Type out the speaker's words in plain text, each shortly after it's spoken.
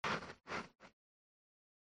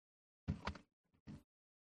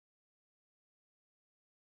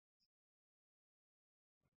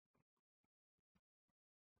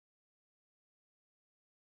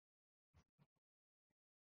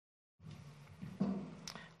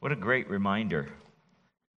What a great reminder.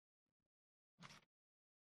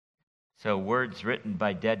 So words written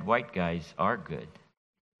by dead white guys are good.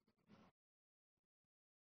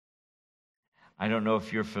 I don't know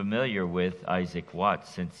if you're familiar with Isaac Watts,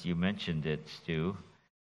 since you mentioned it, Stu,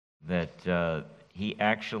 that he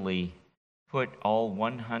actually put all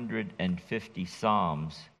 150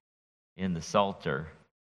 Psalms in the Psalter.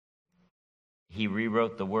 He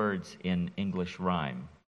rewrote the words in English rhyme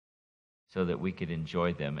so that we could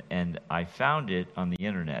enjoy them. And I found it on the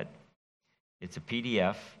internet. It's a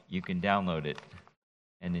PDF. You can download it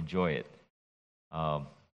and enjoy it.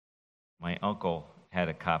 My uncle had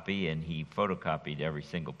a copy, and he photocopied every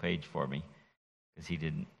single page for me because he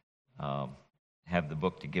didn't have the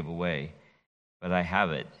book to give away. But I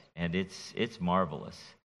have it, and it's marvelous.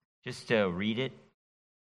 Just to read it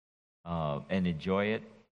and enjoy it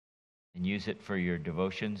and use it for your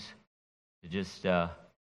devotions. To just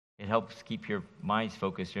it helps keep your minds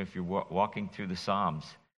focused. If you're walking through the Psalms,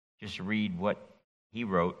 just read what he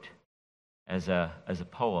wrote as a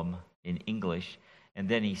poem in English, and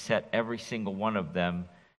then he set every single one of them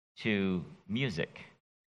to music.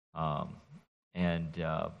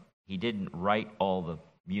 He didn't write all the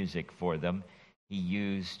music for them. He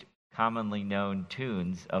used commonly known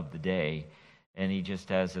tunes of the day, and he just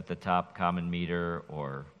has at the top common meter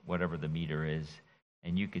or whatever the meter is,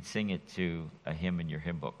 and you could sing it to a hymn in your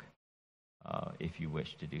hymn book if you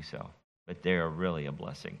wish to do so. But they are really a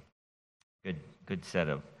blessing. Good set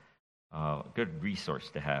of good resource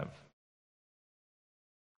to have.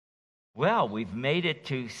 Well, we've made it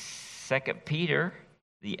to 2 Peter,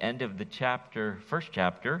 the end of the first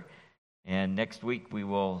chapter, and next week we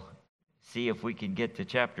will see if we can get to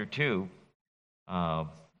chapter 2.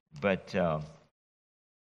 But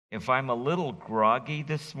if I'm a little groggy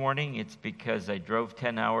this morning, it's because I drove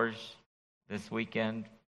 10 hours this weekend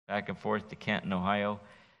back and forth to Canton, Ohio,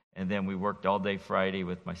 and then we worked all day Friday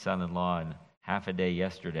with my son-in-law and half a day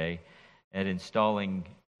yesterday at installing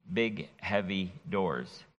big, heavy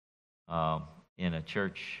doors in a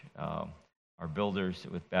church. Our builders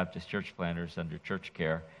with Baptist Church Planners under Church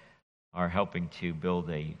Care are helping to build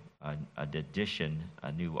an addition,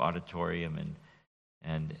 a new auditorium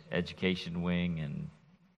and education wing and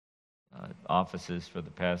offices for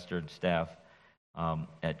the pastor and staff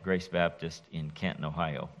at Grace Baptist in Canton,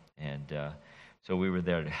 Ohio. And so we were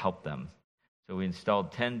there to help them. So we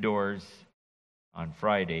installed 10 doors on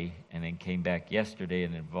Friday and then came back yesterday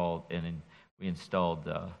and then we installed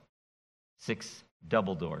 6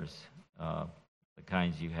 double doors, the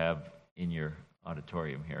kinds you have in your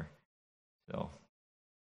auditorium here. So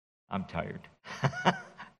I'm tired.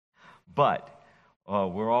 But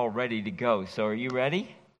we're all ready to go. So are you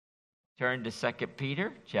ready? Turn to 2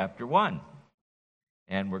 Peter chapter 1.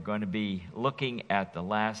 And we're going to be looking at the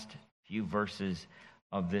last few verses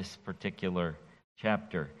of this particular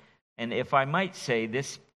chapter. And if I might say,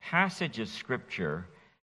 this passage of Scripture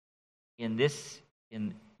in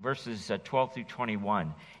verses 12 through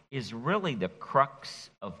 21 is really the crux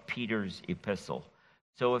of Peter's epistle.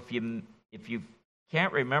 So if you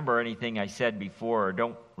can't remember anything I said before, or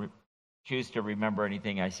don't choose to remember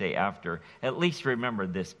anything I say after, at least remember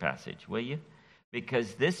this passage, will you?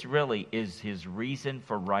 Because this really is his reason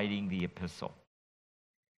for writing the epistle.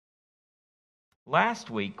 Last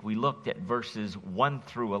week, we looked at verses 1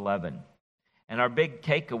 through 11, and our big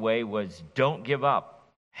takeaway was, don't give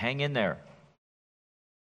up. Hang in there.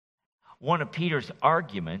 One of Peter's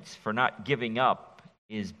arguments for not giving up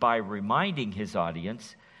is by reminding his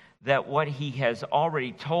audience that what he has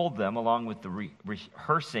already told them, along with the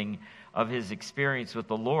rehearsing of his experience with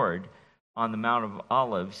the Lord on the Mount of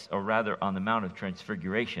Olives, or rather on the Mount of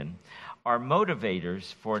Transfiguration, are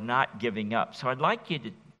motivators for not giving up. So I'd like you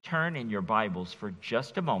to turn in your Bibles for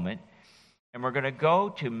just a moment, and we're going to go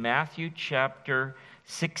to Matthew chapter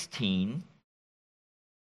 16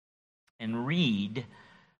 and read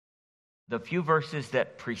the few verses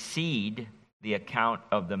that precede the account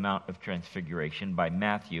of the Mount of Transfiguration by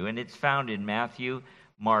Matthew. And it's found in Matthew,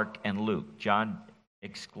 Mark, and Luke. John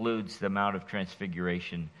excludes the Mount of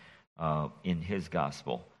Transfiguration in his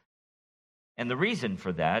gospel. And the reason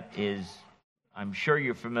for that is, I'm sure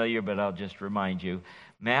you're familiar, but I'll just remind you,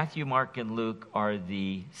 Matthew, Mark, and Luke are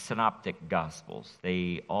the synoptic gospels.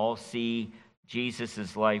 They all see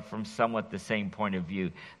Jesus' life from somewhat the same point of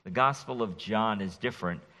view. The Gospel of John is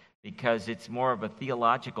different because it's more of a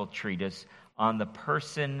theological treatise on the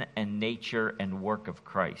person and nature and work of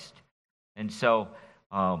Christ. And so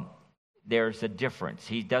there's a difference.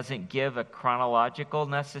 He doesn't give a chronological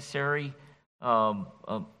necessary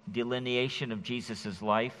delineation of Jesus'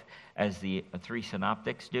 life as the 3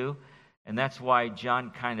 synoptics do. And that's why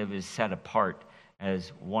John kind of is set apart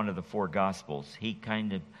as one of the four Gospels. He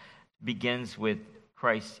kind of begins with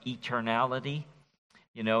Christ's eternality.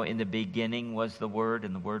 You know, in the beginning was the Word,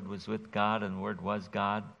 and the Word was with God, and the Word was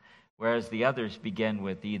God. Whereas the others begin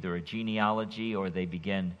with either a genealogy or they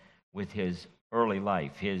begin with his early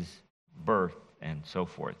life, his birth, and so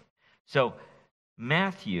forth. So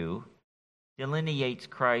Matthew delineates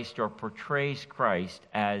Christ or portrays Christ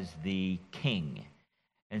as the king.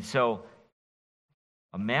 And so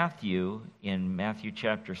Matthew, in Matthew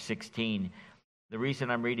chapter 16, the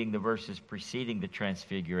reason I'm reading the verses preceding the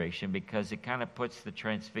transfiguration, because it kind of puts the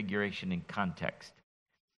transfiguration in context.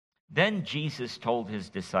 Then Jesus told his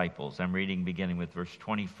disciples, I'm reading beginning with verse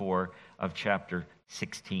 24 of chapter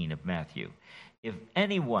 16 of Matthew, "If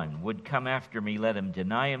anyone would come after me, let him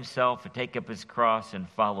deny himself and take up his cross and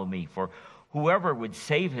follow me. For whoever would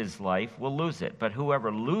save his life will lose it, but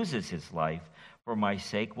whoever loses his life for my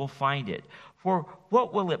sake will find it. For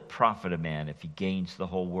what will it profit a man if he gains the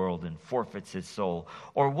whole world and forfeits his soul?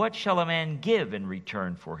 Or what shall a man give in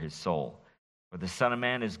return for his soul? For the Son of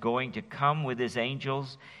Man is going to come with his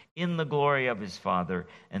angels in the glory of his Father,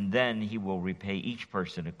 and then he will repay each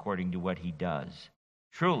person according to what he does.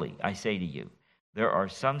 Truly, I say to you, there are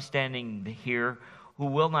some standing here who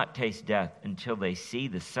will not taste death until they see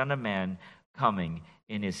the Son of Man coming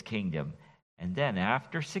in his kingdom." And then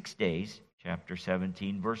after 6 days, chapter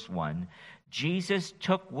 17, verse 1, Jesus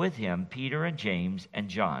took with him Peter and James and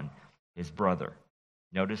John, his brother.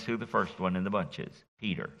 Notice who the first one in the bunch is,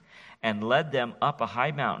 Peter. And led them up a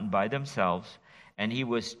high mountain by themselves, and he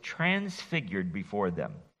was transfigured before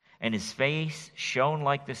them. And his face shone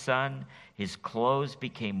like the sun, his clothes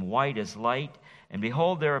became white as light, and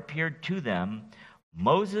behold, there appeared to them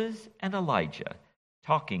Moses and Elijah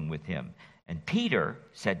talking with him. And Peter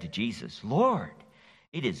said to Jesus, "Lord,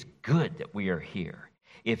 it is good that we are here.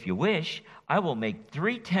 If you wish, I will make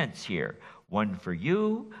 3 tents here, one for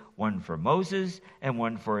you, one for Moses, and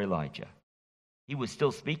one for Elijah." He was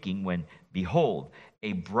still speaking when, behold,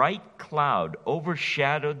 a bright cloud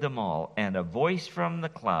overshadowed them all, and a voice from the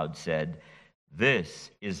cloud said,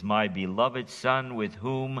 "This is my beloved Son, with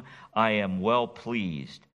whom I am well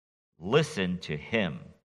pleased. Listen to him."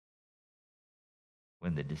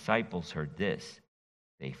 When the disciples heard this,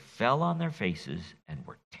 they fell on their faces and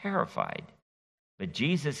were terrified. But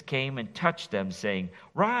Jesus came and touched them, saying,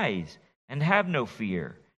 "Rise and have no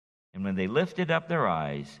fear." And when they lifted up their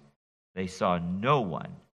eyes, they saw no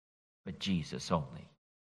one but Jesus only.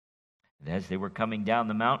 And as they were coming down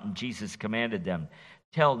the mountain, Jesus commanded them,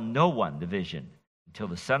 "Tell no one the vision until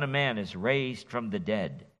the Son of Man is raised from the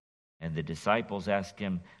dead." And the disciples asked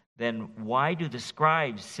him, "Then why do the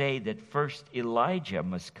scribes say that first Elijah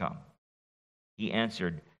must come?" He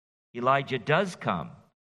answered, "Elijah does come,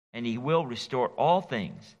 and he will restore all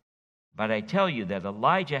things. But I tell you that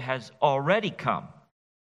Elijah has already come,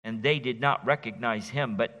 and they did not recognize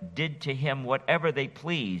him, but did to him whatever they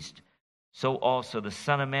pleased. So also the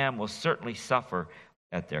Son of Man will certainly suffer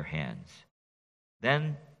at their hands."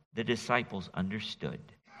 Then the disciples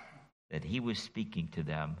understood that he was speaking to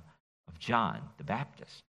them of John the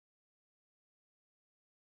Baptist.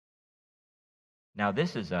 Now,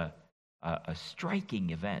 this is a striking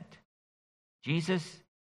event. Jesus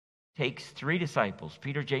takes 3 disciples,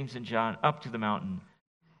 Peter, James, and John, up to the mountain,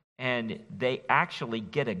 and they actually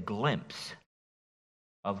get a glimpse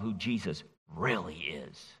of who Jesus really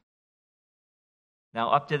is.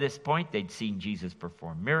 Now, up to this point, they'd seen Jesus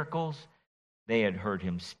perform miracles. They had heard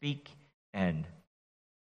him speak, and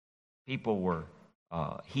people were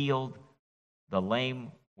healed. The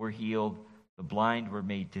lame were healed. The blind were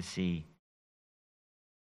made to see.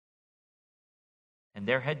 And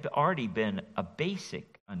there had already been a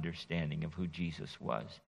basic understanding of who Jesus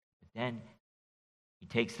was. But then he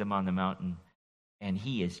takes them on the mountain, and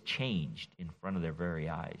he is changed in front of their very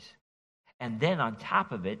eyes. And then on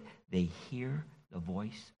top of it, they hear the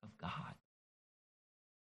voice of God.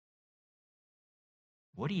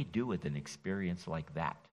 What do you do with an experience like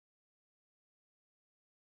that?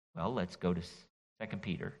 Well, let's go to 2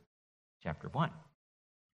 Peter chapter 1.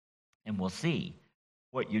 And we'll see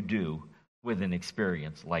what you do with an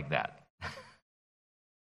experience like that.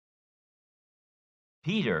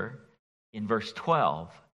 Peter, in verse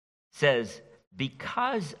 12, says,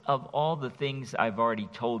 "Because of all the things I've already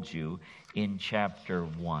told you in chapter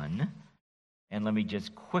 1," and let me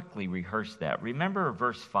just quickly rehearse that. Remember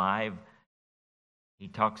verse 5? He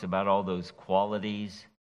talks about all those qualities,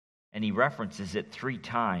 and he references it 3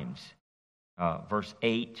 times. Verse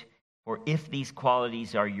 8, For if these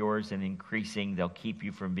qualities are yours and increasing, they'll keep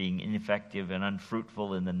you from being ineffective and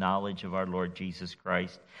unfruitful in the knowledge of our Lord Jesus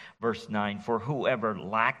Christ. Verse 9, for whoever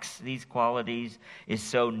lacks these qualities is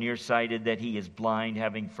so nearsighted that he is blind,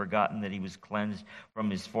 having forgotten that he was cleansed from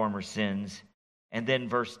his former sins. And then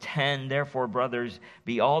verse 10, therefore, brothers,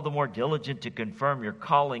 be all the more diligent to confirm your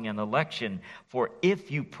calling and election, for if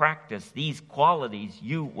you practice these qualities,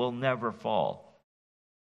 you will never fall.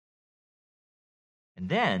 And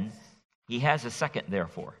then he has a second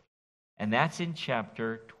therefore, and that's in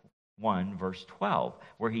chapter 1, verse 12,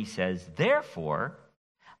 where he says, therefore,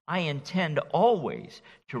 I intend always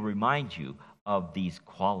to remind you of these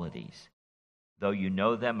qualities, though you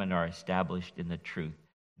know them and are established in the truth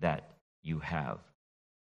that you have.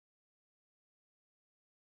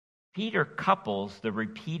 Peter couples the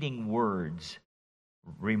repeating words,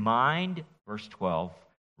 remind, verse 12,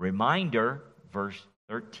 reminder, verse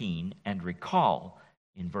 13, and recall,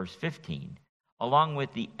 in verse 15, along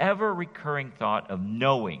with the ever-recurring thought of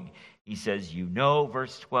knowing. He says, you know,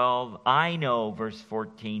 verse 12, I know, verse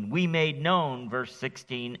 14, we made known, verse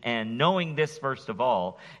 16, and knowing this first of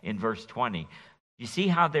all, in verse 20. You see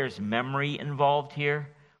how there's memory involved here?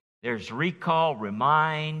 There's recall,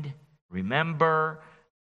 remind, remember,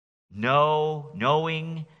 know,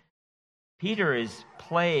 knowing. Peter is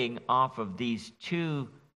playing off of these two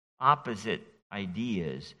opposite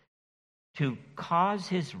ideas to cause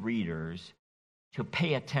his readers to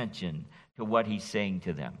pay attention to what he's saying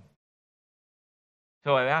to them.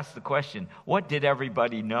 So I've asked the question, what did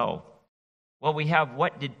everybody know? Well, we have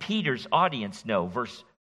what did Peter's audience know? Verse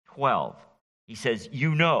 12. He says,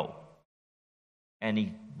 you know. And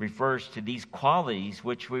he refers to these qualities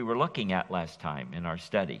which we were looking at last time in our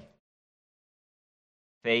study.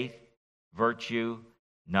 Faith, virtue,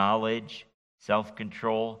 knowledge,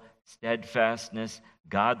 self-control, steadfastness,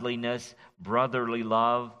 godliness, brotherly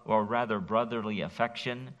love, or rather brotherly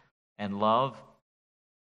affection and love.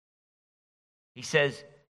 He says,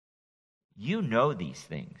 you know these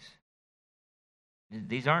things.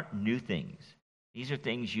 These aren't new things. These are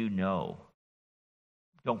things you know.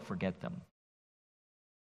 Don't forget them.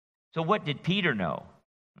 So what did Peter know?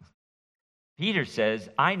 Peter says,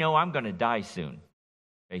 I know I'm going to die soon,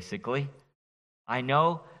 basically. I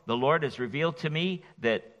know the Lord has revealed to me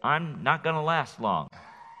that I'm not going to last long.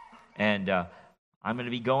 And I'm going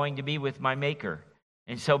to be with my Maker.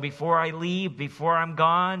 And so before I leave, before I'm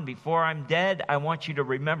gone, before I'm dead, I want you to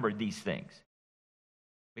remember these things.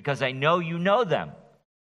 Because I know you know them,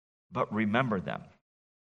 but remember them.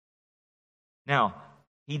 Now,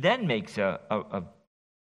 he then makes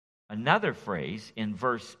another phrase in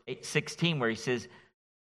verse 16 where he says,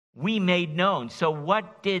 we made known. So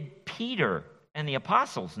what did Peter and the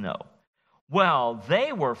apostles know? Well,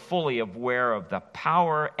 they were fully aware of the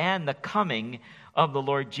power and the coming of the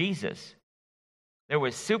Lord Jesus. There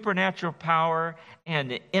was supernatural power and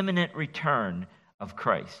the imminent return of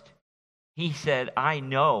Christ. He said, I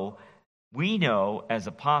know, we know as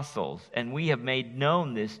apostles, and we have made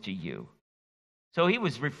known this to you. So he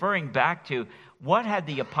was referring back to what had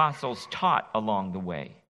the apostles taught along the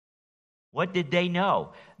way. What did they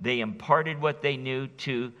know? They imparted what they knew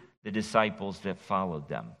to the disciples that followed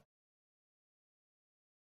them.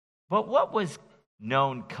 But what was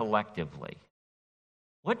known collectively?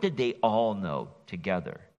 What did they all know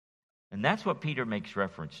together? And that's what Peter makes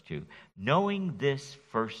reference to. Knowing this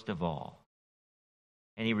first of all.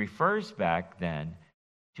 And he refers back then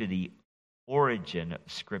to the origin of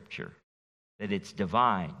Scripture, that it's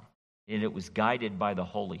divine, and it was guided by the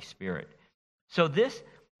Holy Spirit. So this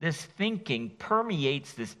thinking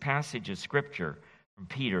permeates this passage of Scripture from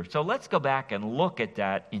Peter. So let's go back and look at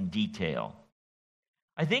that in detail.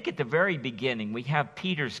 I think at the very beginning, we have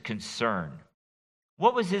Peter's concern.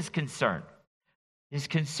 What was his concern? His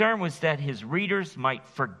concern was that his readers might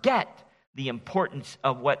forget the importance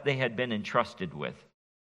of what they had been entrusted with.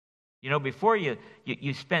 You know, before you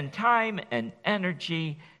spend time and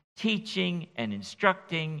energy teaching and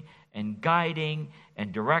instructing and guiding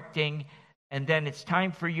and directing, and then it's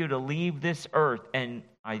time for you to leave this earth. And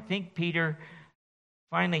I think Peter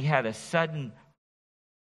finally had a sudden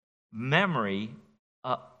memory.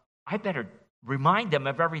 I better remind them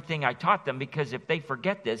of everything I taught them, because if they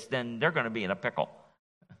forget this, then they're going to be in a pickle.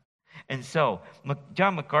 And so,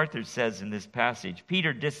 John MacArthur says in this passage,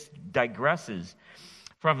 Peter digresses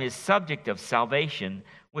from his subject of salvation,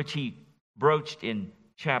 which he broached in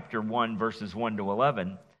chapter 1, verses 1 to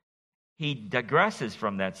 11. He digresses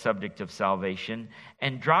from that subject of salvation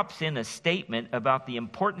and drops in a statement about the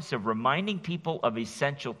importance of reminding people of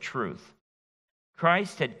essential truth.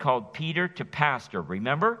 Christ had called Peter to pastor.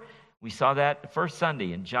 Remember? We saw that the first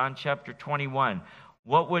Sunday in John chapter 21,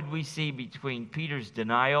 what would we see between Peter's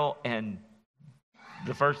denial and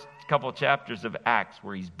the first couple chapters of Acts,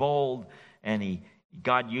 where he's bold and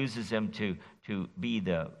God uses him to be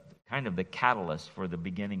the kind of the catalyst for the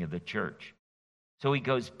beginning of the church? So he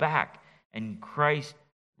goes back, and Christ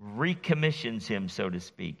recommissions him, so to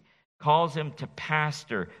speak, calls him to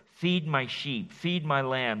pastor, feed my sheep, feed my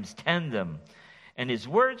lambs, tend them. And his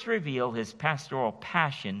words reveal his pastoral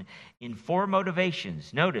passion in four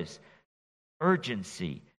motivations. Notice: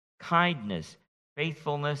 urgency, kindness,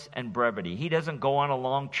 faithfulness, and brevity. He doesn't go on a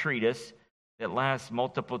long treatise that lasts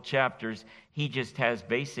multiple chapters. He just has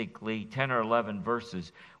basically 10 or 11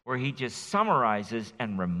 verses where he just summarizes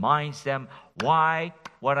and reminds them why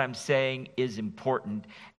what I'm saying is important,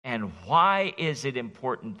 and why is it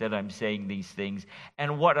important that I'm saying these things,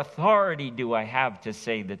 and what authority do I have to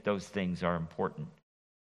say that those things are important.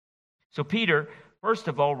 So Peter, first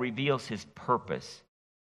of all, reveals his purpose: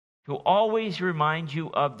 to always remind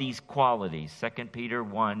you of these qualities. 2 Peter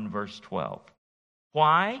 1, verse 12.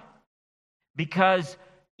 Why? Because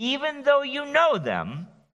even though you know them,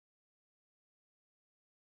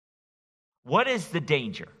 what is the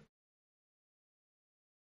danger?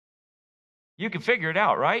 You can figure it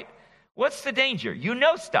out, right? What's the danger? You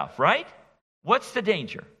know stuff, right? What's the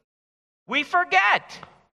danger? We forget.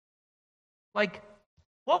 Like,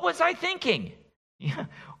 what was I thinking? Yeah,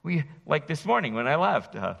 like this morning when I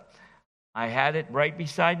left, I had it right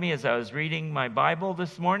beside me as I was reading my Bible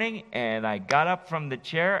this morning, and I got up from the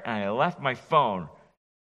chair and I left my phone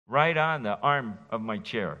right on the arm of my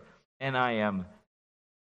chair. And I am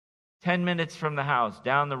 10 minutes from the house,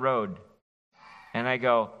 down the road, and I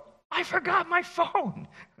go, I forgot my phone.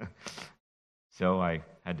 So I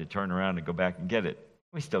had to turn around and go back and get it.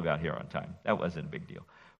 We still got here on time. That wasn't a big deal.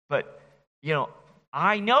 But,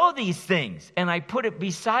 I know these things, and I put it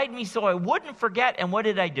beside me so I wouldn't forget. And what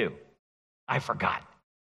did I do? I forgot.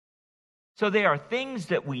 So they are things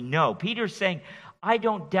that we know. Peter's saying, I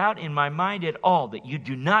don't doubt in my mind at all that you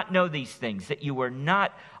do not know these things, that you are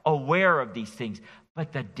not aware of these things.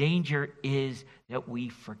 But the danger is that we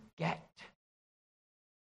forget.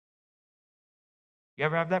 You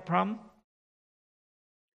ever have that problem?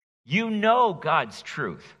 You know God's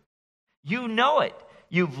truth. You know it.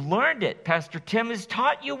 You've learned it. Pastor Tim has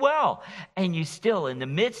taught you well. And you still, in the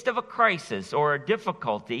midst of a crisis or a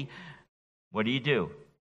difficulty, what do?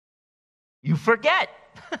 You forget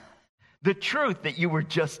the truth that you were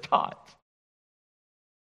just taught.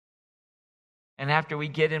 And after we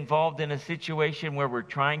get involved in a situation where we're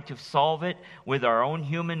trying to solve it with our own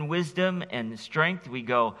human wisdom and strength, we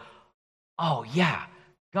go, oh yeah,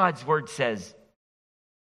 God's word says,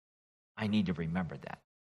 I need to remember that.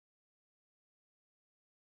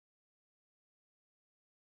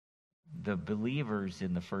 The believers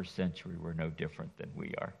in the first century were no different than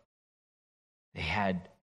we are. They had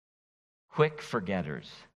quick forgetters,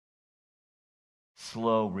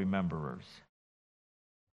 slow rememberers.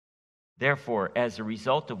 Therefore, as a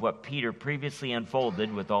result of what Peter previously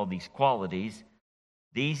unfolded with all these qualities,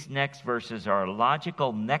 these next verses are a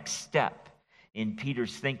logical next step in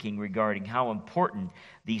Peter's thinking regarding how important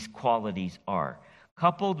these qualities are.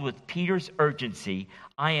 Coupled with Peter's urgency,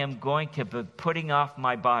 I am going to be putting off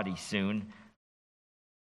my body soon.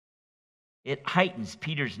 It heightens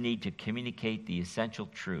Peter's need to communicate the essential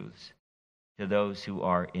truths to those who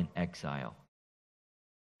are in exile.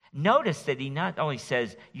 Notice that he not only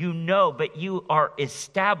says, you know, but you are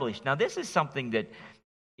established. Now, this is something that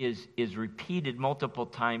is repeated multiple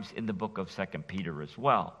times in the book of 2 Peter as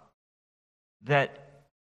well. That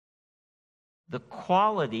the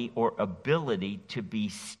quality or ability to be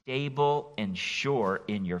stable and sure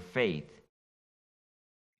in your faith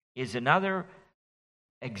is another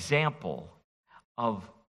example of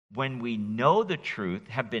when we know the truth,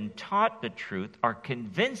 have been taught the truth, are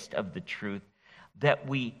convinced of the truth, that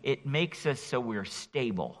it makes us so we're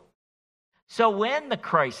stable. So when the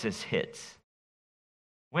crisis hits,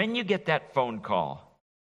 when you get that phone call,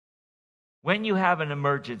 when you have an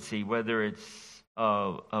emergency, whether it's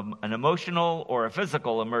an emotional or a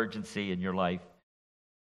physical emergency in your life,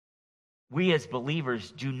 we as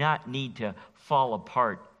believers do not need to fall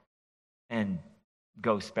apart and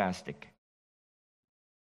go spastic.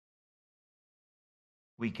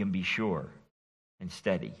 We can be sure and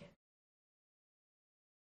steady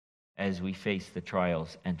as we face the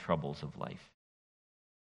trials and troubles of life.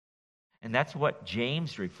 And that's what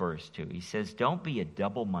James refers to. He says, don't be a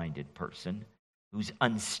double-minded person who's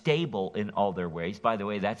unstable in all their ways. By the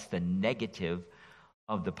way, that's the negative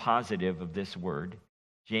of the positive of this word.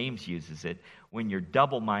 James uses it. When you're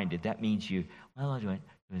double-minded, that means I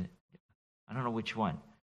don't know which one.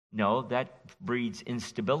 No, that breeds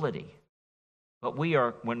instability. But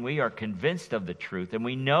when we are convinced of the truth and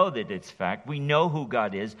we know that it's fact, we know who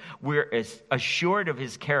God is, we're assured of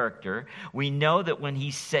his character, we know that when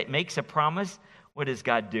he makes a promise, what does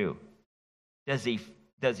God do? Does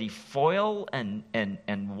he foil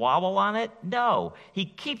and wobble on it? No. He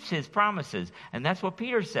keeps his promises. And that's what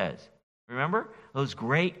Peter says. Remember? Those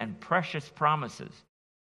great and precious promises.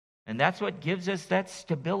 And that's what gives us that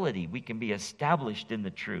stability. We can be established in the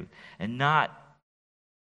truth and not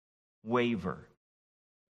waver.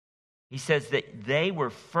 He says that they were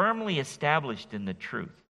firmly established in the truth.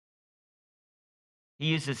 He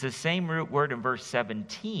uses the same root word in verse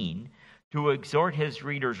 17 to exhort his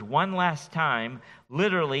readers one last time,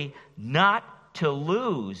 literally, not to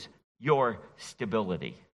lose your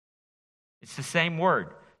stability. It's the same word,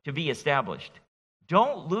 to be established.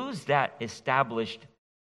 Don't lose that established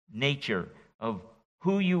nature of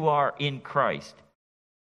who you are in Christ.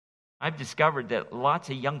 I've discovered that lots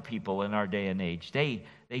of young people in our day and age, they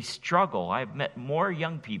struggle. I've met more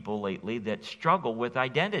young people lately that struggle with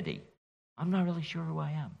identity. I'm not really sure who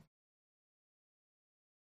I am.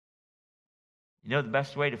 You know the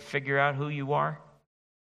best way to figure out who you are?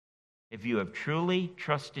 If you have truly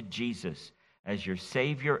trusted Jesus as your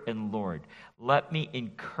Savior and Lord, let me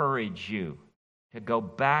encourage you to go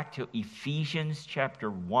back to Ephesians chapter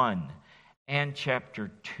 1 and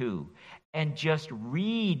chapter 2 and just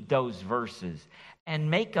read those verses and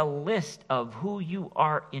make a list of who you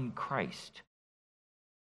are in Christ.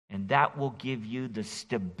 And that will give you the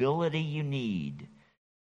stability you need.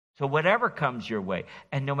 So whatever comes your way,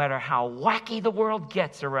 and no matter how wacky the world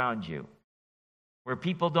gets around you, where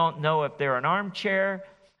people don't know if they're an armchair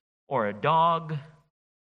or a dog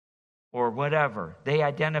or whatever, they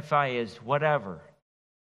identify as whatever,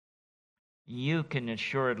 you can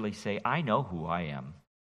assuredly say, I know who I am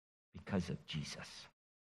because of Jesus.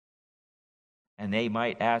 And they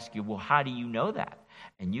might ask you, well, how do you know that?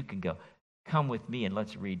 And you can go, come with me and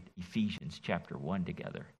let's read Ephesians chapter 1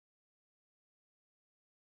 together.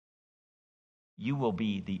 You will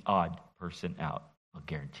be the odd person out, I'll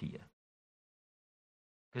guarantee you.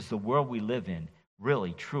 Because the world we live in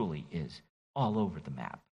really, truly is all over the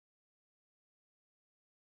map.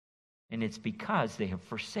 And it's because they have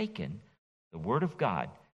forsaken the Word of God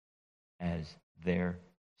as their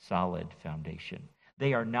solid foundation.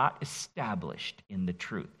 They are not established in the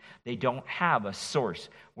truth. They don't have a source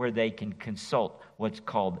where they can consult what's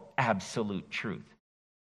called absolute truth.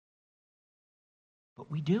 But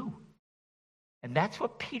we do. And that's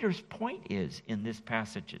what Peter's point is in this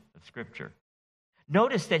passage of Scripture.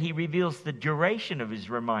 Notice that he reveals the duration of his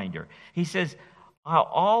reminder. He says, I'll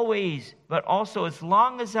always, but also as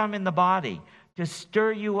long as I'm in the body, to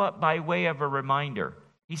stir you up by way of a reminder.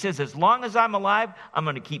 He says, as long as I'm alive, I'm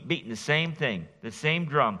going to keep beating the same thing, the same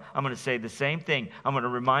drum. I'm going to say the same thing. I'm going to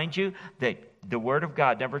remind you that the Word of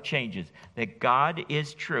God never changes, that God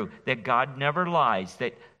is true, that God never lies,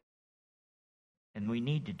 and we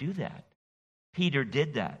need to do that. Peter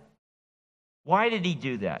did that. Why did he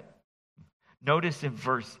do that? Notice in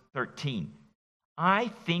verse 13, I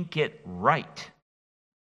think it right.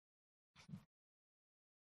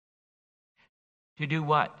 To do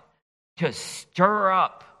what? To stir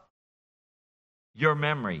up your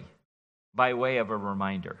memory by way of a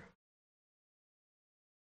reminder.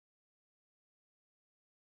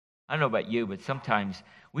 I don't know about you, but sometimes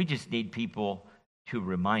we just need people to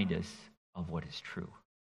remind us of what is true.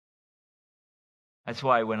 That's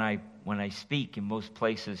why when I speak in most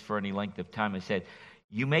places for any length of time, I said,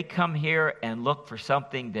 you may come here and look for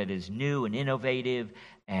something that is new and innovative,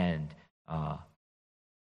 and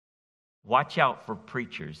watch out for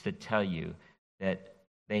preachers that tell you that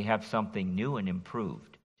they have something new and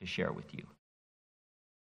improved to share with you.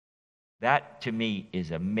 That, to me,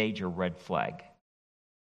 is a major red flag.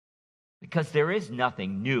 Because there is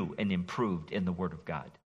nothing new and improved in the Word of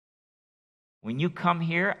God. When you come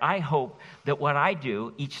here, I hope that what I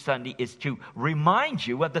do each Sunday is to remind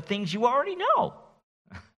you of the things you already know.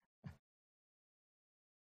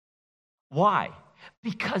 Why?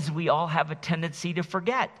 Because we all have a tendency to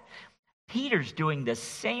forget. Peter's doing the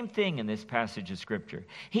same thing in this passage of Scripture.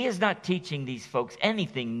 He is not teaching these folks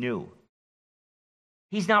anything new.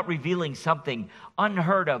 He's not revealing something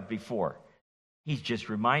unheard of before. He's just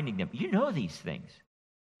reminding them, you know these things.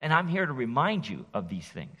 And I'm here to remind you of these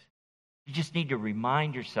things. You just need to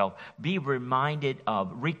remind yourself, be reminded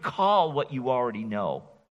of, recall what you already know.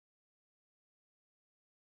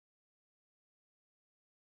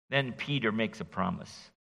 Then Peter makes a promise,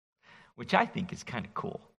 which I think is kind of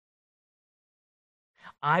cool.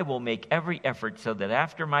 I will make every effort so that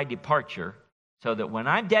after my departure, so that when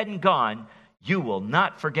I'm dead and gone, you will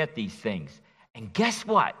not forget these things. And guess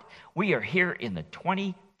what? We are here in the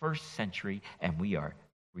 21st century, and we are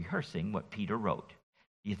rehearsing what Peter wrote.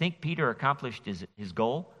 Do you think Peter accomplished his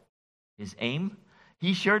goal, his aim?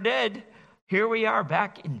 He sure did. Here we are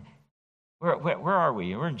back in, where are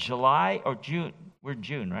we? We're in July or June. We're in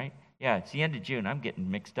June, right? Yeah, it's the end of June. I'm getting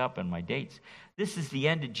mixed up on my dates. This is the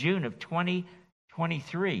end of June of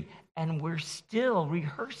 2023, and we're still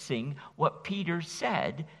rehearsing what Peter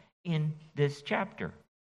said in this chapter.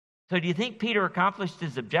 So do you think Peter accomplished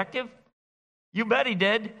his objective? You bet he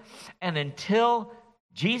did. And until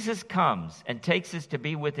Jesus comes and takes us to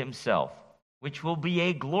be with himself, which will be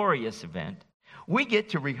a glorious event, we get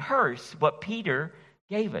to rehearse what Peter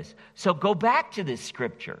gave us. So go back to this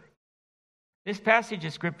scripture. This passage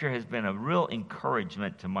of scripture has been a real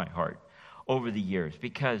encouragement to my heart over the years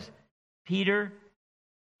because Peter,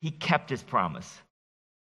 he kept his promise.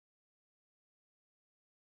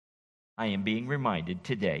 I am being reminded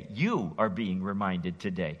today, you are being reminded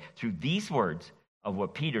today through these words of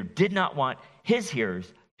what Peter did not want his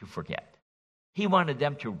hearers to forget. He wanted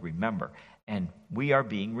them to remember, and we are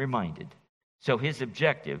being reminded. So his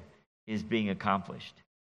objective is being accomplished.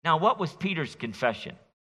 Now, what was Peter's confession?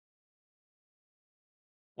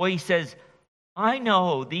 Well, he says, I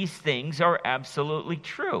know these things are absolutely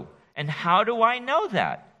true. And how do I know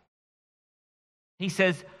that? He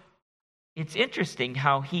says, it's interesting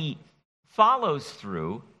how he follows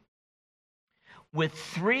through with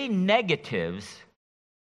three negatives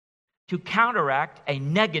to counteract a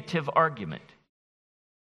negative argument.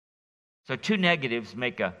 So two negatives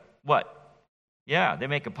make a what? Yeah, they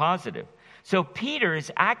make a positive. So Peter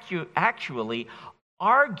is actually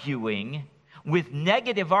arguing with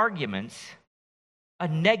negative arguments a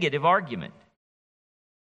negative argument.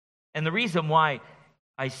 And the reason why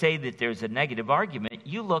I say that there's a negative argument,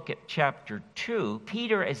 you look at chapter 2,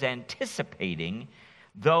 Peter is anticipating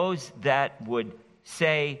those that would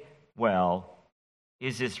say, well,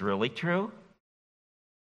 is this really true?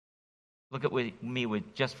 Look at me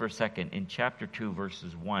just for a second in chapter 2,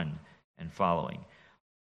 verses 1 and following.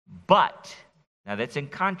 But, now that's in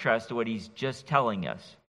contrast to what he's just telling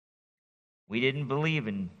us. We didn't believe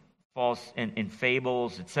in false in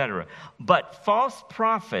fables, etc. But false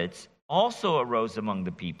prophets also arose among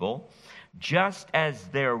the people, just as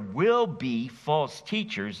there will be false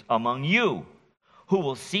teachers among you, who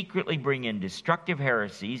will secretly bring in destructive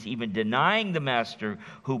heresies, even denying the master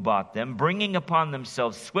who bought them, bringing upon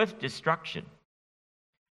themselves swift destruction.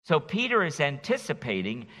 So Peter is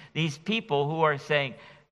anticipating these people who are saying,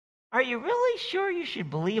 are you really sure you should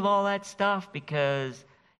believe all that stuff? Because,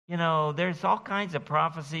 there's all kinds of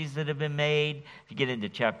prophecies that have been made. If you get into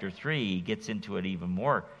chapter 3, he gets into it even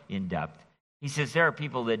more in depth. He says there are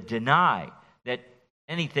people that deny that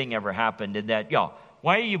anything ever happened and that,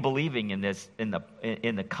 why are you believing in this, in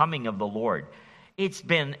the coming of the Lord? It's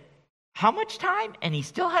been how much time and he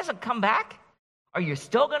still hasn't come back? Are you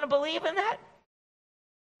still going to believe in that?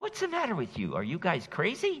 What's the matter with you? Are you guys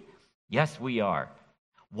crazy? Yes, we are.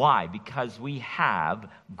 Why? Because we have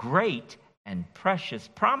great and precious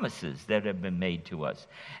promises that have been made to us.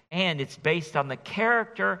 And it's based on the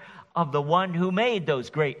character of the one who made those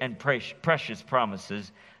great and precious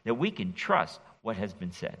promises that we can trust what has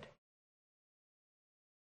been said.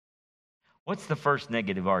 What's the first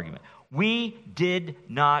negative argument? We did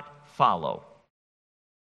not follow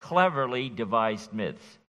cleverly devised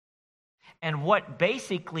myths. And what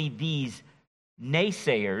basically these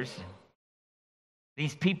naysayers,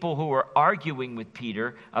 these people who were arguing with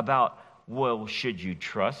Peter about, well, should you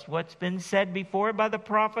trust what's been said before by the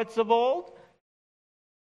prophets of old?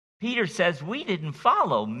 Peter says, we didn't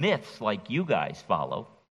follow myths like you guys follow.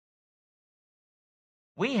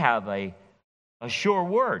 We have a sure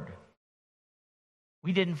word.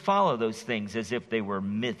 We didn't follow those things as if they were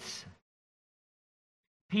myths.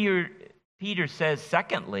 Peter says,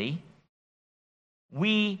 secondly,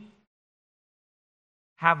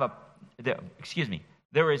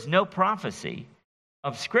 there is no prophecy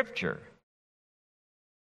of Scripture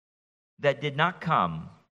that did not come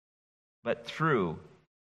but through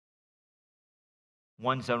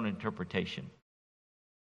one's own interpretation.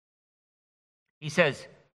 He says,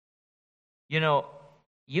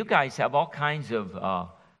 you guys have all kinds of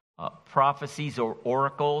prophecies or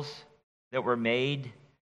oracles that were made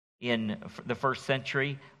in the first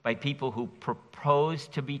century by people who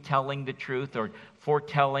proposed to be telling the truth or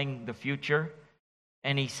foretelling the future.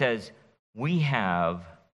 And he says, we have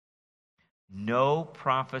no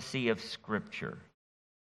prophecy of Scripture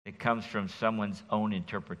that comes from someone's own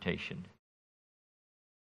interpretation.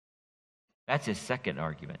 That's his second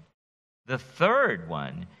argument. The third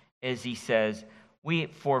one is he says,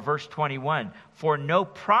 For verse 21, for no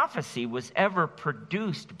prophecy was ever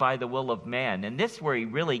produced by the will of man. And this is where he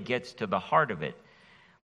really gets to the heart of it.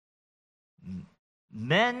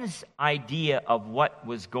 Men's idea of what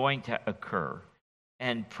was going to occur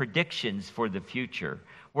and predictions for the future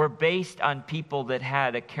were based on people that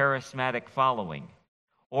had a charismatic following,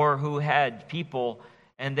 or who had people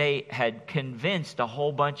and they had convinced a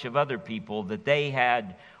whole bunch of other people that they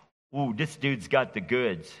had, ooh, this dude's got the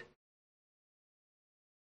goods.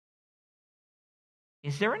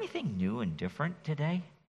 Is there anything new and different today?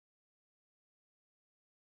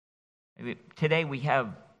 I mean, today we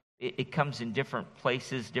have, it comes in different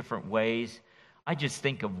places, different ways. I just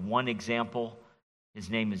think of one example. His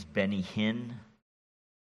name is Benny Hinn.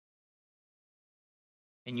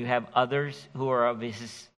 And you have others who are of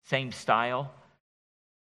his same style.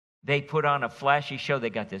 They put on a flashy show. They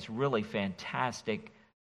got this really fantastic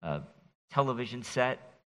television set,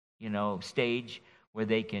 stage where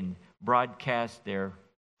they can broadcast their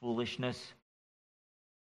foolishness.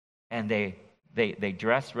 And they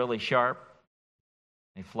dress really sharp.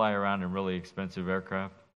 They fly around in really expensive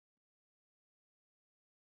aircraft.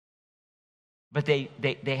 But they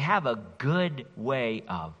have a good way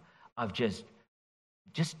of just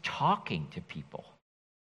talking to people.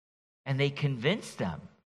 And they convince them.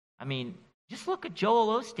 I mean, just look at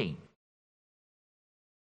Joel Osteen.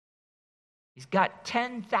 He's got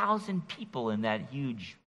 10,000 people in that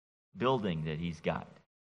huge building that he's got.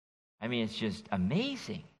 I mean, it's just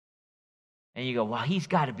amazing. And you go, well, he's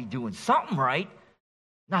got to be doing something right.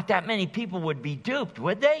 Not that many people would be duped,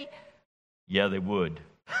 would they? Yeah, they would.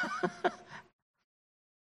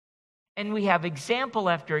 And we have example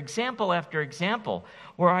after example after example.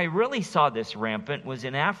 Where I really saw this rampant was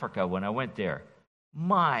in Africa when I went there.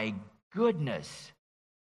 My goodness.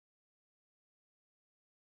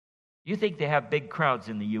 You think they have big crowds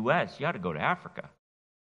in the U.S., you ought to go to Africa.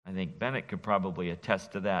 I think Bennett could probably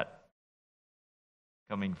attest to that,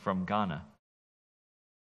 coming from Ghana.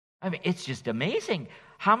 I mean, it's just amazing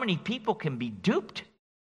how many people can be duped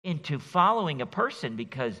into following a person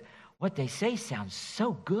because what they say sounds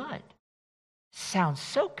so good, sounds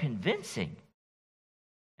so convincing.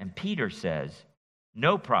 And Peter says,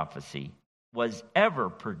 no prophecy was ever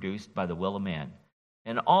produced by the will of man.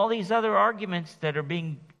 And all these other arguments that are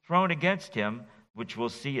being thrown against him, which we'll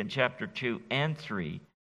see in chapter 2 and 3,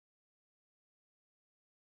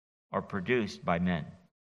 are produced by men,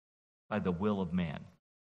 by the will of man.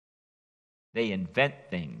 They invent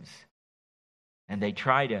things, and they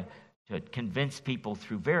try to convince people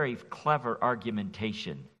through very clever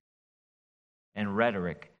argumentation and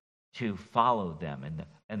rhetoric to follow them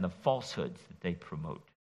and the falsehoods that they promote.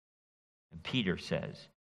 And Peter says,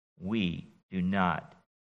 we do not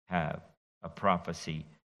have a prophecy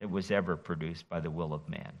that was ever produced by the will of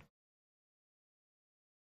man.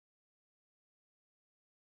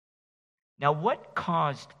 Now, what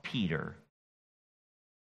caused Peter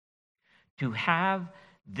to have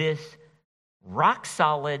this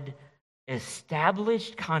rock-solid,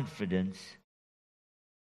 established confidence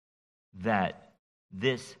that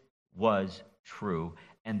this was true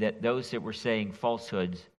and that those that were saying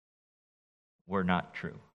falsehoods were not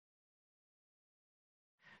true?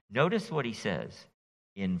 Notice what he says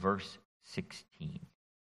in verse 16.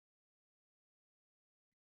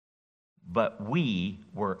 But we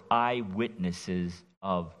were eyewitnesses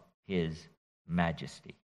of his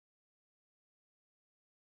majesty.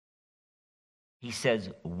 He says,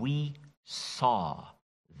 we saw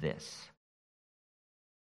this.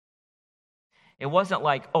 It wasn't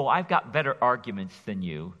like, oh, I've got better arguments than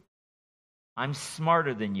you. I'm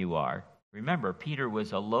smarter than you are. Remember, Peter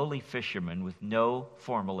was a lowly fisherman with no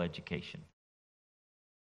formal education.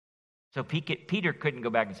 So Peter couldn't go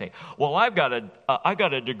back and say, well, I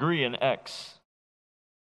got a degree in X,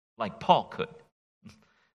 like Paul could.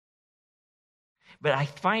 But I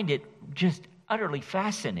find it just utterly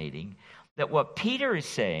fascinating that what Peter is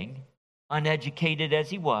saying, uneducated as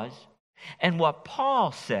he was, and what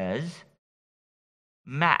Paul says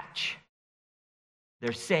match.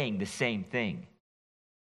 They're saying the same thing.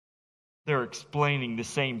 They're explaining the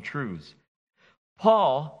same truths.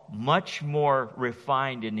 Paul, much more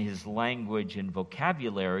refined in his language and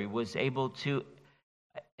vocabulary, was able to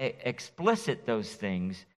explicit those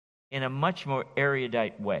things in a much more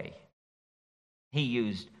erudite way. He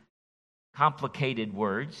used complicated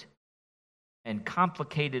words and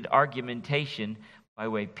complicated argumentation, by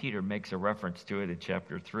the way Peter makes a reference to it in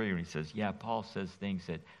chapter 3 when he says, yeah, Paul says things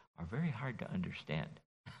that are very hard to understand.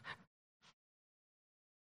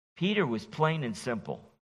 Peter was plain and simple,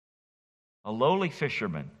 a lowly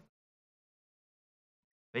fisherman.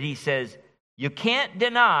 But he says, you can't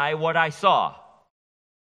deny what I saw.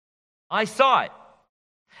 I saw it,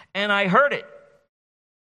 and I heard it.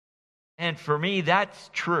 And for me, that's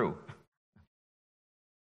true.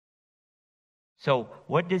 So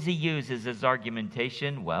what does he use as his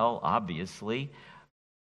argumentation? Well, obviously,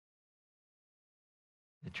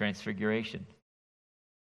 the transfiguration.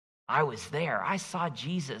 I was there. I saw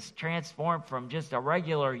Jesus transform from just a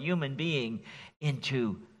regular human being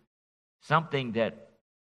into something that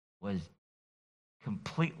was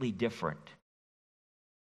completely different.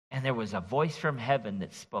 And there was a voice from heaven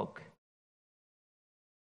that spoke.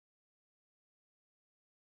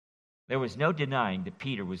 There was no denying that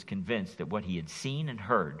Peter was convinced that what he had seen and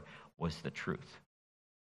heard was the truth.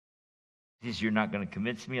 He says, you're not going to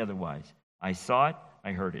convince me otherwise. I saw it,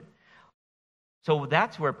 I heard it. So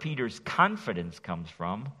that's where Peter's confidence comes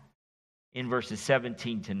from in verses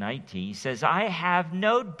 17 to 19. He says, I have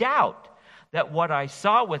no doubt that what I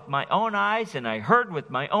saw with my own eyes and I heard with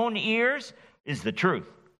my own ears is the truth.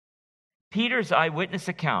 Peter's eyewitness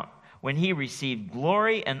account, when he received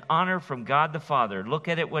glory and honor from God the Father. Look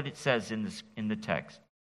at it, what it says in the text.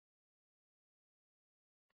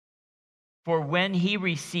 For when he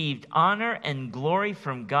received honor and glory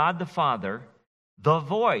from God the Father, the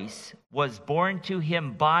voice was borne to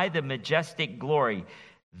him by the majestic glory.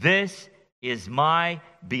 This is my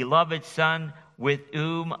beloved Son, with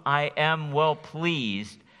whom I am well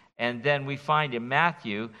pleased. And then we find in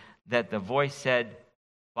Matthew that the voice said,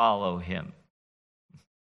 follow him.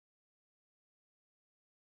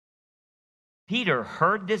 Peter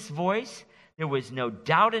heard this voice. There was no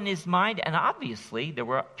doubt in his mind. And obviously, there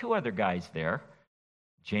were two other guys there,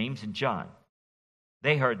 James and John.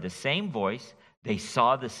 They heard the same voice. They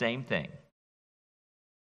saw the same thing.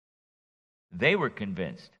 They were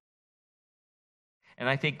convinced. And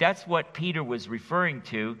I think that's what Peter was referring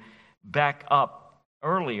to back up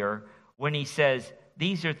earlier when he says,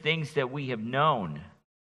 these are things that we have known.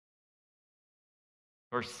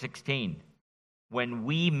 Verse 16, when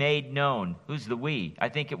we made known, who's the we? I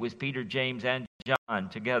think it was Peter, James, and John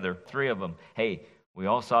together, three of them. Hey, we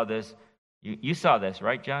all saw this. You saw this,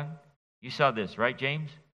 right, John? You saw this, right, James?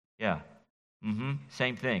 Yeah.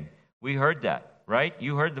 Same thing. We heard that, right?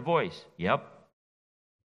 You heard the voice. Yep.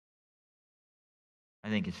 I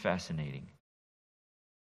think it's fascinating.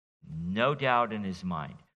 No doubt in his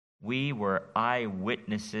mind. We were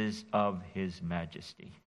eyewitnesses of his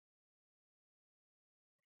majesty.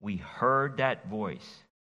 We heard that voice.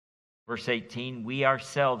 Verse 18, we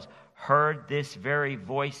ourselves heard this very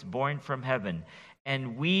voice born from heaven.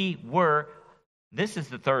 And we were, this is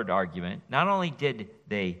the third argument, not only did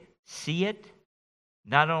they see it,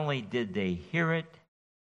 not only did they hear it,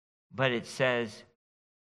 but it says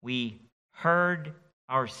we heard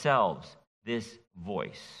ourselves this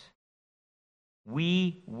voice.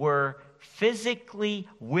 We were physically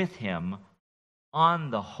with him on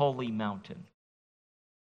the holy mountain.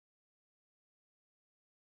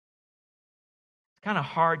 It's kind of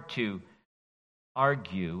hard to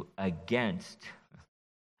argue against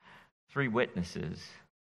three witnesses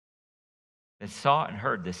that saw and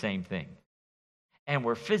heard the same thing and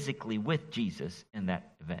were physically with Jesus in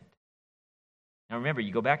that event. Now remember,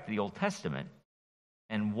 you go back to the Old Testament,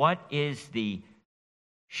 and what is the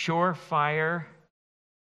surefire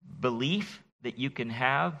belief that you can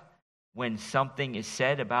have when something is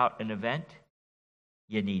said about an event?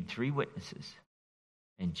 You need three witnesses.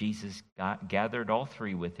 And Jesus gathered all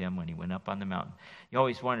three with him when he went up on the mountain. You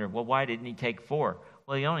always wonder, well, why didn't he take four?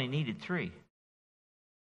 Well, he only needed three.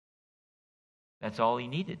 That's all he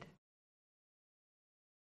needed.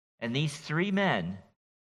 And these three men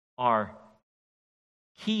are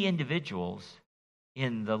key individuals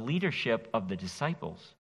in the leadership of the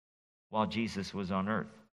disciples while Jesus was on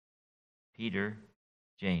earth. Peter,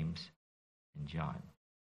 James, and John.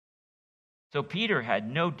 So Peter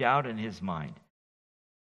had no doubt in his mind.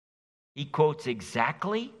 He quotes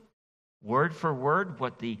exactly, word for word,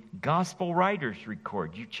 what the gospel writers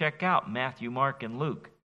record. You check out Matthew, Mark, and Luke.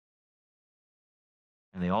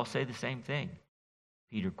 And they all say the same thing.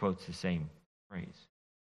 Peter quotes the same phrase.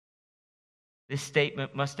 This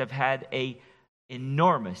statement must have had an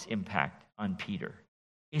enormous impact on Peter,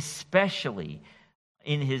 especially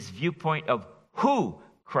in his viewpoint of who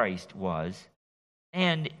Christ was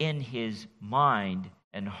and in his mind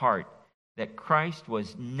and heart that Christ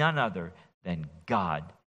was none other than God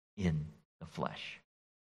in the flesh.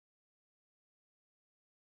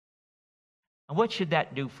 And what should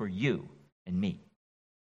that do for you and me?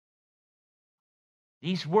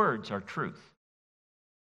 These words are truth.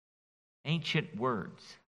 Ancient words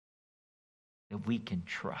that we can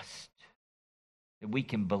trust, that we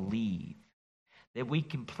can believe, that we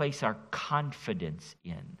can place our confidence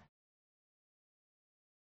in.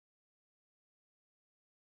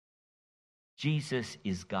 Jesus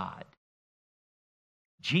is God.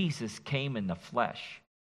 Jesus came in the flesh.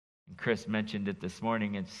 And Chris mentioned it this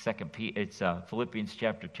morning in Philippians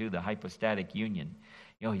chapter 2, the hypostatic union.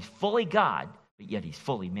 You know, he's fully God, but yet he's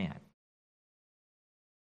fully man.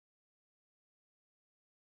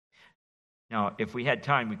 Now, if we had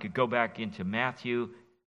time, we could go back into Matthew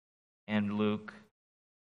and Luke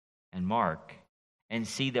and Mark and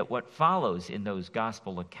see that what follows in those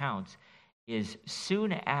gospel accounts is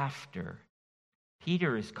soon after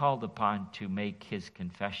Peter is called upon to make his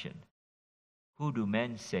confession. Who do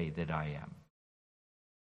men say that I am?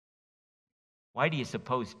 Why do you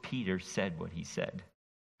suppose Peter said what he said?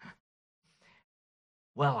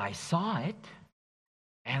 Well, I saw it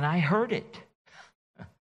and I heard it.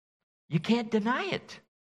 You can't deny it.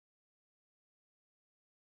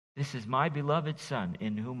 This is my beloved Son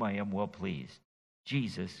in whom I am well pleased.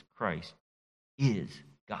 Jesus Christ is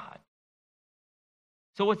God.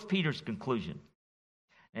 So what's Peter's conclusion?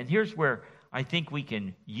 And here's where I think we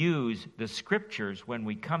can use the scriptures when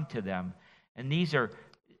we come to them. And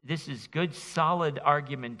this is good, solid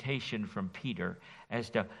argumentation from Peter as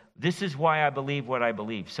to this is why I believe what I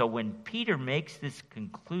believe. So when Peter makes this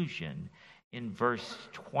conclusion in verse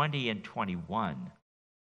 20 and 21,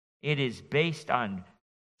 it is based on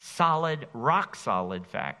solid, rock solid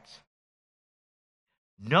facts.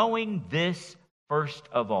 Knowing this first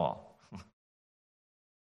of all.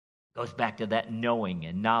 Goes back to that knowing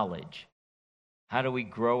and knowledge. How do we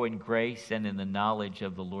grow in grace and in the knowledge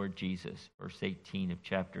of the Lord Jesus? Verse 18 of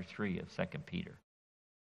chapter 3 of 2 Peter.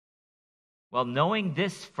 Well, knowing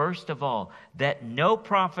this first of all, that no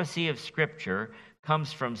prophecy of Scripture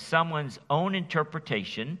comes from someone's own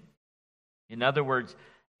interpretation. In other words,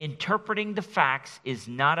 interpreting the facts is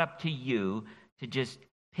not up to you to just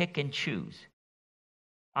pick and choose.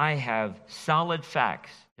 I have solid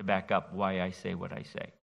facts to back up why I say what I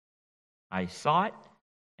say. I saw it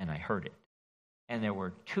and I heard it. And there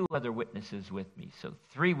were 2 other witnesses with me. So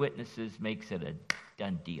 3 witnesses makes it a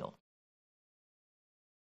done deal.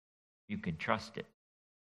 You can trust it.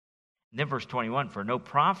 And then verse 21, for no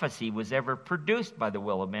prophecy was ever produced by the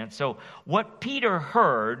will of man. So what Peter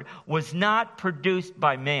heard was not produced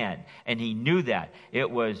by man. And he knew that. It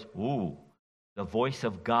was, the voice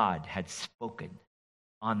of God had spoken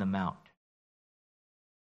on the mount.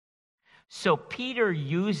 So Peter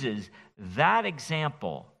uses that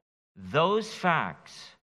example, those facts,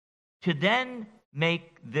 to then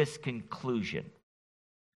make this conclusion.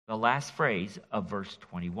 The last phrase of verse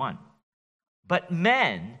 21. But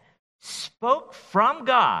men spoke from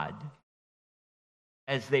God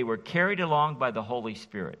as they were carried along by the Holy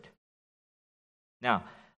Spirit. Now,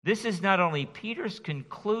 this is not only Peter's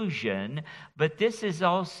conclusion, but this is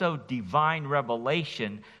also divine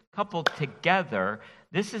revelation coupled together.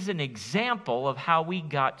 This is an example of how we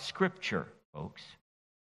got Scripture, folks.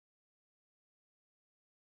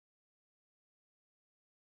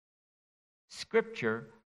 Scripture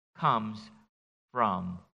comes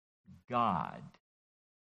from God.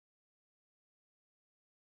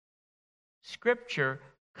 Scripture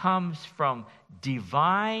comes from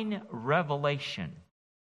divine revelation.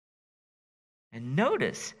 And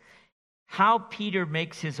notice how Peter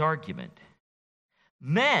makes his argument.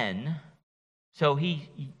 Men, so he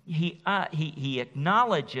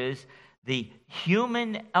acknowledges the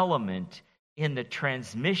human element in the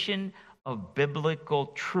transmission of biblical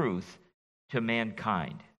truth to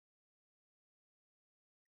mankind.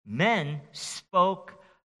 Men spoke,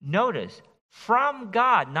 notice, from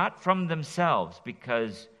God, not from themselves,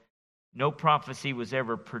 because no prophecy was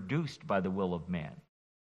ever produced by the will of man.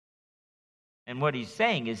 And what he's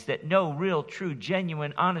saying is that no real, true,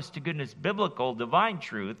 genuine, honest-to-goodness, biblical, divine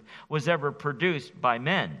truth was ever produced by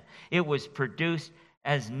men. It was produced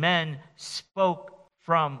as men spoke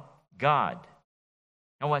from God.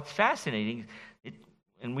 Now, what's fascinating,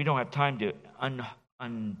 and we don't have time to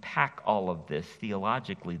unpack all of this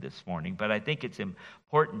theologically this morning, but I think it's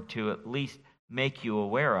important to at least make you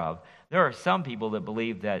aware of. There are some people that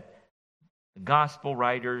believe that the gospel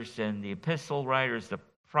writers and the epistle writers, the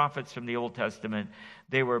prophets from the Old Testament,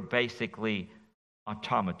 they were basically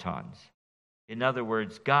automatons. In other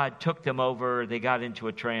words, God took them over, they got into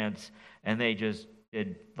a trance, and they just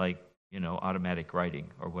did automatic writing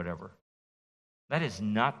or whatever. That is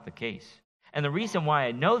not the case. And the reason why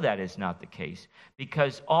I know that is not the case,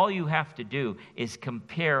 because all you have to do is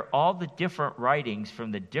compare all the different writings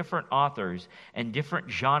from the different authors and different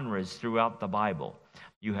genres throughout the Bible.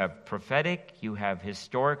 You have prophetic, you have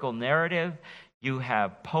historical narrative, you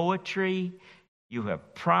have poetry, you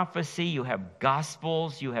have prophecy, you have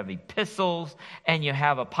gospels, you have epistles, and you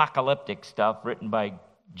have apocalyptic stuff written by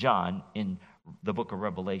John in the book of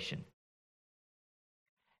Revelation.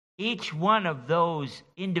 each one of those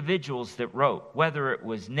individuals that wrote, whether it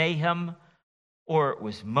was Nahum or it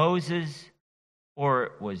was Moses or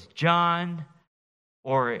it was John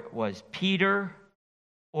or it was Peter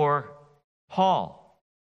or Paul,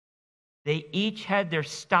 they each had their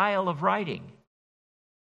style of writing.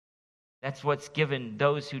 That's what's given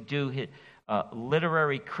those who do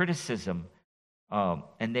literary criticism,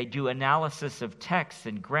 and they do analysis of text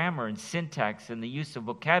and grammar and syntax and the use of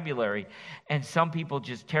vocabulary. And some people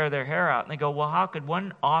just tear their hair out and they go, well, how could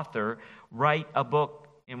one author write a book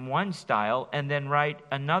in one style and then write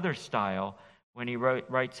another style when he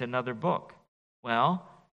writes another book? Well,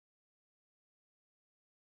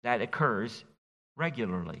 that occurs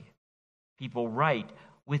regularly. People write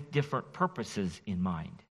with different purposes in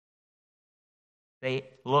mind. They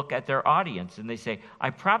look at their audience and they say,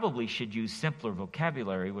 I probably should use simpler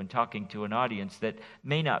vocabulary when talking to an audience that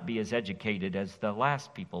may not be as educated as the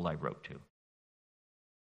last people I wrote to.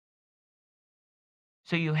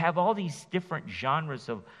 So you have all these different genres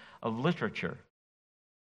of literature.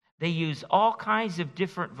 They use all kinds of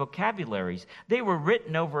different vocabularies. They were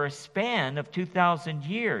written over a span of 2,000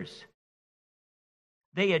 years.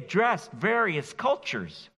 They addressed various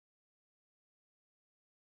cultures.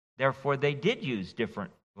 Therefore, they did use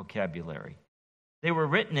different vocabulary. They were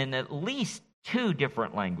written in at least 2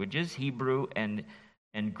 different languages, Hebrew and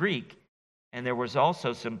Greek. And there was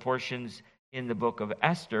also some portions in the book of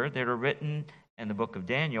Esther that are written, and the book of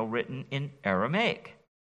Daniel written in Aramaic,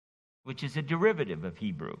 which is a derivative of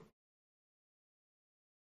Hebrew.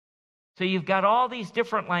 So you've got all these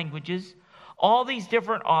different languages, all these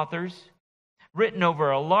different authors, written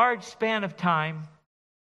over a large span of time,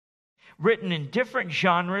 written in different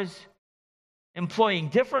genres, employing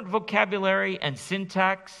different vocabulary and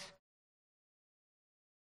syntax,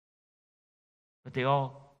 but they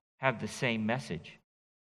all have the same message.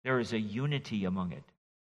 There is a unity among it.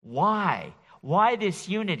 Why? Why this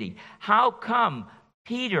unity? How come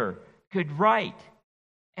Peter could write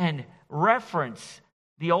and reference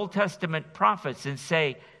the Old Testament prophets and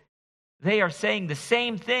say, they are saying the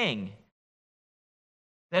same thing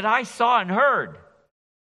that I saw and heard?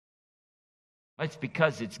 It's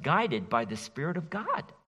because it's guided by the Spirit of God.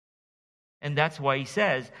 And that's why he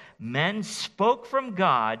says, men spoke from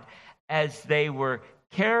God as they were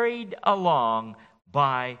carried along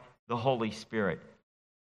by the Holy Spirit.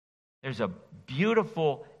 There's a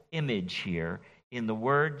beautiful image here in the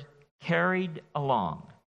word carried along.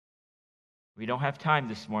 We don't have time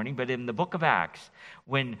this morning, but in the book of Acts,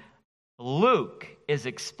 when Luke is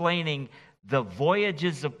explaining the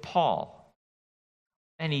voyages of Paul,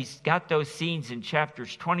 and he's got those scenes in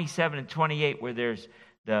chapters 27 and 28 where there's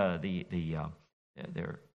they're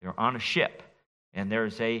on a ship and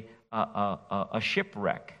there's a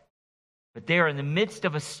shipwreck, but they're in the midst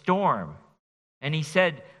of a storm. And he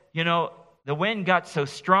said, the wind got so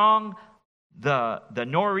strong, the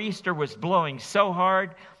nor'easter was blowing so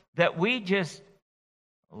hard that we just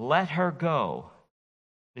let her go,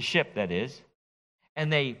 the ship that is,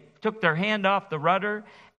 and they took their hand off the rudder.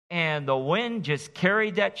 And the wind just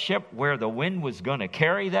carried that ship where the wind was going to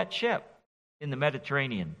carry that ship in the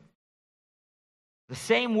Mediterranean. The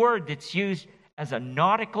same word that's used as a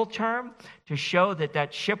nautical term to show that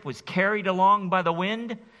that ship was carried along by the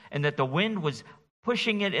wind and that the wind was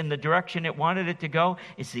pushing it in the direction it wanted it to go.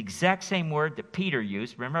 It's the exact same word that Peter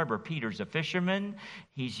used. Remember, Peter's a fisherman.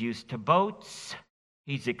 He's used to boats.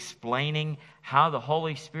 He's explaining how the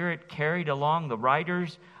Holy Spirit carried along the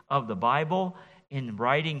writers of the Bible in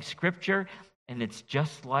writing scripture. And it's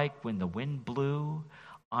just like when the wind blew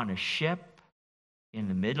on a ship in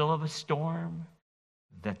the middle of a storm,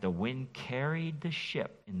 that the wind carried the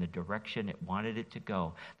ship in the direction it wanted it to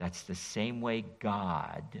go. That's the same way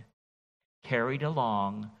God carried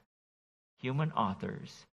along human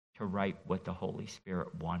authors to write what the Holy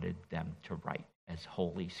Spirit wanted them to write as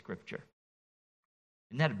Holy Scripture.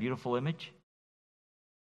 Isn't that a beautiful image?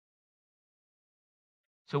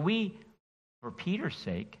 So for Peter's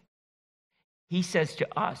sake, he says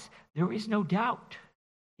to us, there is no doubt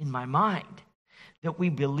in my mind that we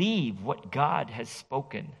believe what God has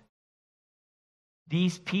spoken.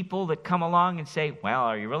 These people that come along and say, well,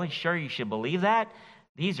 are you really sure you should believe that?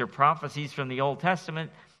 These are prophecies from the Old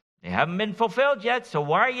Testament. They haven't been fulfilled yet, so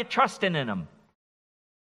why are you trusting in them?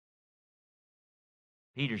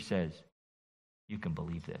 Peter says, you can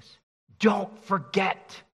believe this. Don't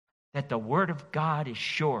forget that the Word of God is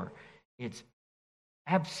sure. It's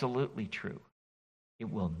absolutely true.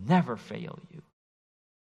 It will never fail you.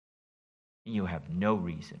 And you have no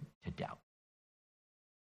reason to doubt.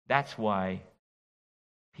 That's why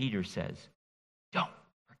Peter says, don't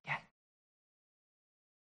forget.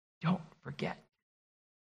 Don't forget.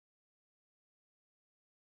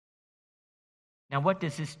 Now, what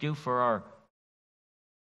does this do for our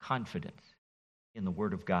confidence in the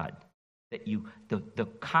Word of God? That the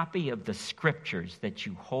copy of the Scriptures that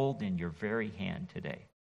you hold in your very hand today,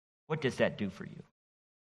 what does that do for you?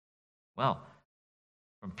 Well,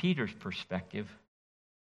 from Peter's perspective,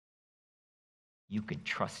 you can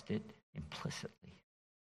trust it implicitly.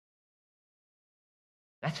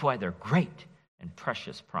 That's why they're great and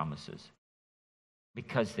precious promises,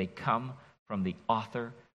 because they come from the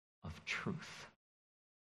author of truth.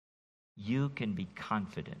 You can be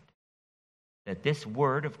confident that this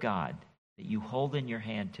Word of God that you hold in your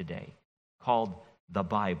hand today, called the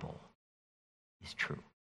Bible, is true.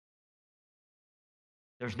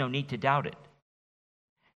 There's no need to doubt it.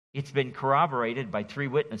 It's been corroborated by 3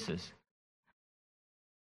 witnesses.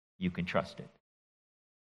 You can trust it.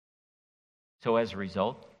 So as a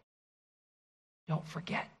result, don't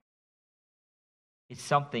forget. It's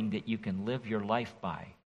something that you can live your life by.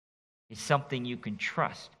 It's something you can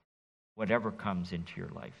trust, whatever comes into your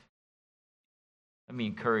life. Let me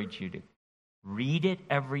encourage you to read it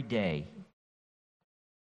every day.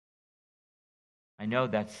 I know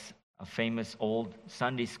that's a famous old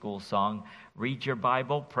Sunday school song, read your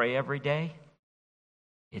Bible, pray every day.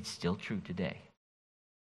 It's still true today.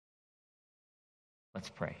 Let's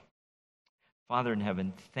pray. Father in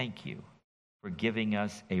heaven, thank you for giving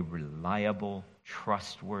us a reliable,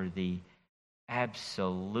 trustworthy,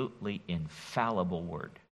 absolutely infallible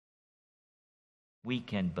word. We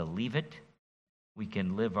can believe it. We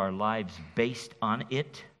can live our lives based on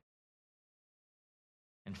it.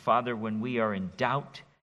 And Father, when we are in doubt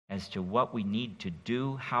as to what we need to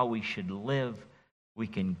do, how we should live, we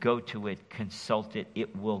can go to it, consult it.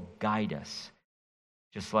 It will guide us.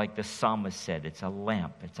 Just like the psalmist said, it's a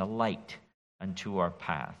lamp, it's a light unto our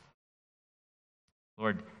path.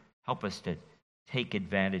 Lord, help us to take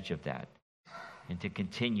advantage of that and to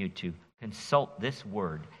continue to consult this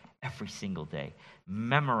word every single day.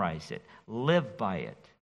 Memorize it, live by it,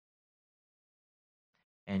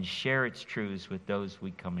 and share its truths with those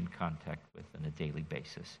we come in contact with on a daily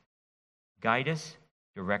basis. Guide us,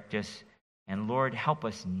 direct us, and Lord, help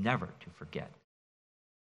us never to forget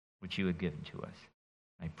what you have given to us.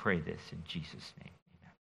 I pray this in Jesus' name.